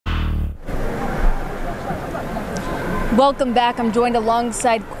Welcome back. I'm joined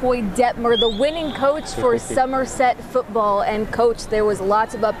alongside Koy Detmer, the winning coach for Somerset football. And coach, there was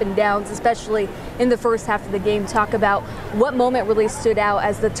lots of up and downs, especially in the first half of the game. Talk about what moment really stood out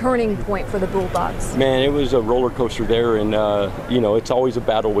as the turning point for the Bulldogs. Man, it was a roller coaster there, and you know, it's always a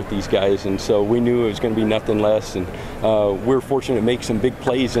battle with these guys, and so we knew it was going to be nothing less, and we were fortunate to make some big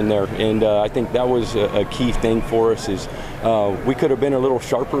plays in there, and I think that was a key thing for us is we could have been a little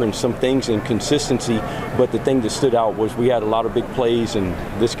sharper in some things in consistency, but the thing that stood out was we had a lot of big plays, and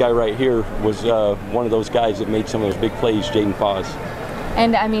this guy right here was one of those guys that made some of those big plays, Jaden Faz.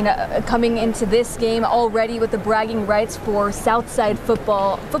 And I mean, coming into this game already with the bragging rights for Southside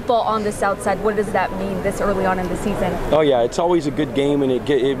football on the Southside, what does that mean this early on in the season? Oh yeah, it's always a good game, and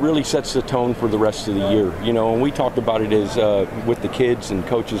it really sets the tone for the rest of the year. You know, and we talked about it as with the kids and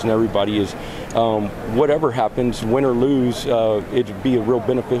coaches and everybody is whatever happens, win or lose, it'd be a real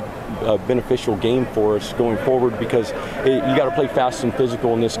beneficial game for us going forward because you got to play fast and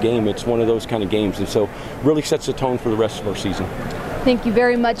physical in this game. It's one of those kind of games, and so really sets the tone for the rest of our season. Thank you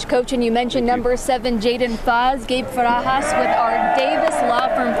very much, Coach. And you mentioned number 7, Jaden Faz, Gabe Farajas with our Davis Law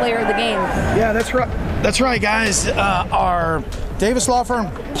Firm Player of the Game. Yeah, that's right. That's right, guys. Our Davis Law Firm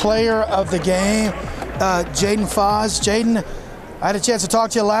Player of the Game, Jaden Faz. Jaden, I had a chance to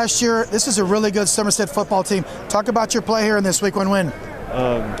talk to you last year. This is a really good Somerset football team. Talk about your play here in this Week 1 win.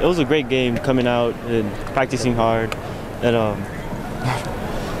 It was a great game, coming out and practicing hard. And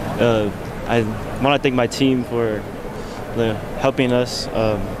I want to thank my team for helping us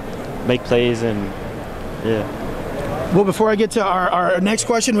make plays, and yeah. Well, before I get to our next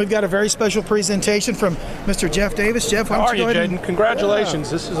question, we've got a very special presentation from Mr. Jeff Davis. Jeff, why don't you go ahead? Jaden? Congratulations.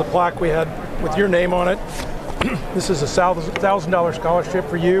 This is a plaque we had with your name on it. This is a $1,000 scholarship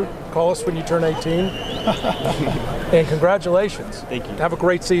for you. Call us when you turn 18. And congratulations. Thank you. Have a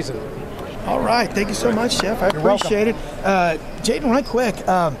great season. All right. Thank you so much, Jeff. I appreciate it. Jaden, right quick,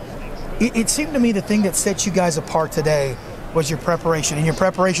 it seemed to me the thing that set you guys apart today was your preparation, and your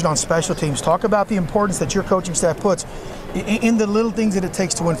preparation on special teams. Talk about the importance that your coaching staff puts in the little things that it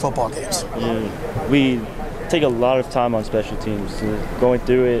takes to win football games. Yeah, we take a lot of time on special teams, going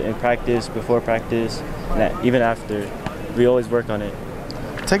through it in practice, before practice, and even after. We always work on it.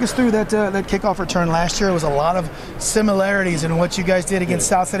 Take us through that kickoff return last year. It was a lot of similarities in what you guys did against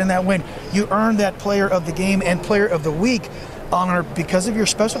Southside in that win. You earned that Player of the Game and Player of the Week honor because of your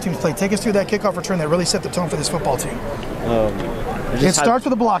special teams play. Take us through that kickoff return that really set the tone for this football team. It starts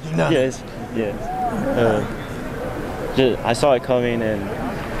with the blocking, no? Yes, yes. I saw it coming, and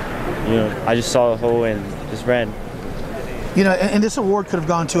I just saw a hole and just ran. You know, and this award could have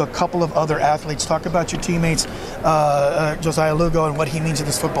gone to a couple of other athletes. Talk about your teammates, Josiah Lugo, and what he means to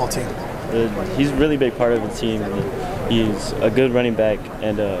this football team. He's a really big part of the team. He's a good running back,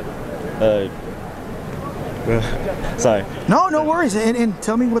 and sorry. No worries. And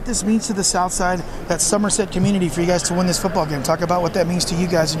tell me what this means to the Southside, that Somerset community, for you guys to win this football game. Talk about what that means to you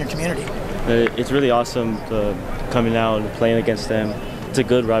guys and your community. It's really awesome coming out and playing against them. It's a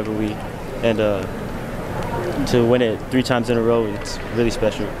good rivalry, and to win it 3 times in a row, it's really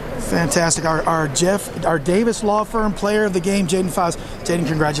special. Fantastic. Our Davis Law Firm Player of the Game, Jaden Faz. Jaden,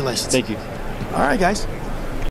 congratulations. Thank you. All right, guys.